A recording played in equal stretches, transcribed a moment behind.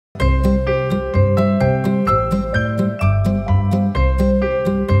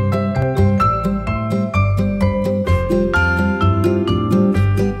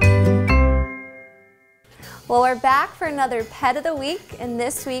back for another Pet of the Week, and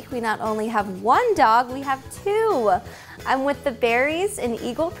this week we not only have one dog, we have two. I'm with the Berries in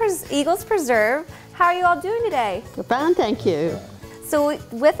Eagles Preserve. How are you all doing today? We're fine, thank you. So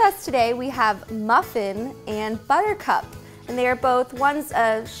with us today we have Muffin and Buttercup, and they are both, one's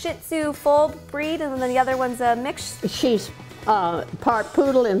a Shih Tzu full breed and then the other one's a mixed. She's part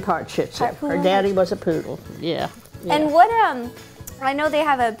poodle and part Shih Tzu. Her daddy was a poodle, yeah. And what, I know they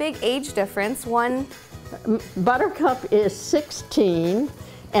have a big age difference. One, Buttercup is 16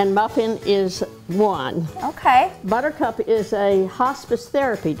 and Muffin is 1. okay. Buttercup is a hospice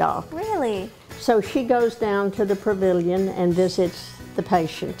therapy dog. Really? So she goes down to the pavilion and visits the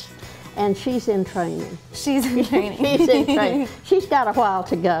patients. And she's in training. She's in training. She's in training. She's got a while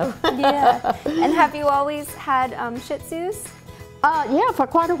to go. Yeah. And have you always had Shih Tzus? Yeah, for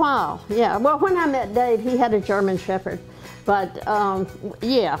quite a while. Yeah. Well, when I met Dave, he had a German Shepherd. But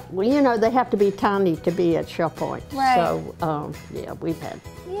yeah, well, you know, they have to be tiny to be at show point. Right. So yeah, we've had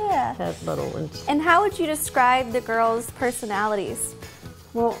little ones. And how would you describe the girls' personalities?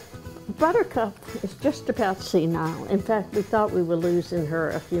 Well, Buttercup is just about senile. In fact, we thought we were losing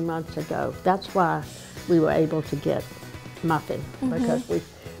her a few months ago. That's why we were able to get Muffin, because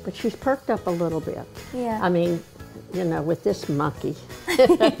but she's perked up a little bit. Yeah. I mean, you know, with this monkey.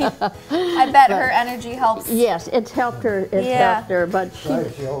 I bet her energy helps. Yes, it's helped her. It's helped her, but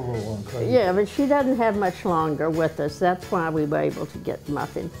but she doesn't have much longer with us. That's why we were able to get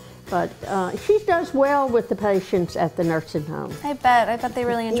Muffin. But she does well with the patients at the nursing home. I bet they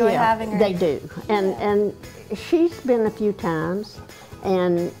really enjoy having her. They do, and she's been a few times,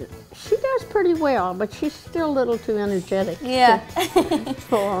 and she does pretty well, but she's still a little too energetic. Yeah.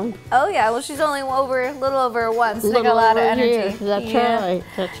 For 'em. Oh yeah, well she's only a little over 1, so they got a lot of energy. That's right,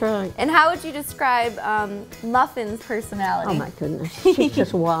 that's right. And how would you describe Muffin's personality? Oh my goodness, she's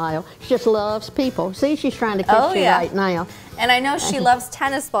just wild. She just loves people. See, she's trying to catch you right now. And I know she loves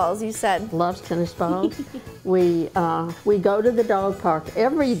tennis balls, you said. Loves tennis balls. We go to the dog park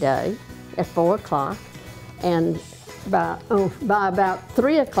every day at 4 o'clock, and by about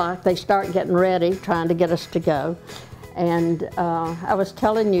 3 o'clock they start getting ready, trying to get us to go. And I was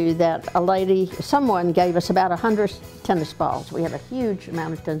telling you that someone gave us about 100 tennis balls. We have a huge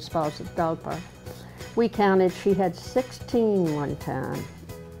amount of tennis balls at the dog park. We counted, she had 16 one time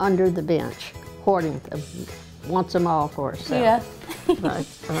under the bench, hoarding them. Wants them all for herself. Yeah. But,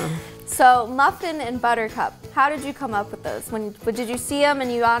 so Muffin and Buttercup, how did you come up with those? Did you see them and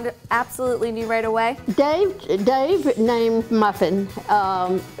you absolutely knew right away? Dave named Muffin.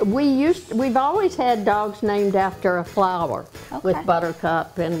 We've always had dogs named after a flower, with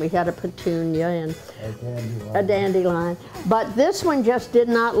Buttercup, and we had a petunia and a dandelion. But this one just did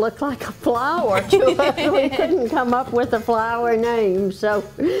not look like a flower to us. We couldn't come up with a flower name, so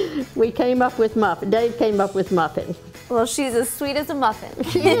we came up with Muffin. Dave came up with Muffin. Well, she's as sweet as a muffin.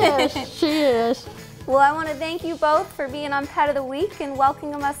 She is, she is. Well, I want to thank you both for being on Pet of the Week and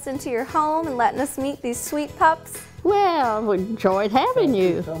welcoming us into your home and letting us meet these sweet pups. Well, we enjoyed having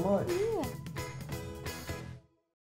you. Thank you so much.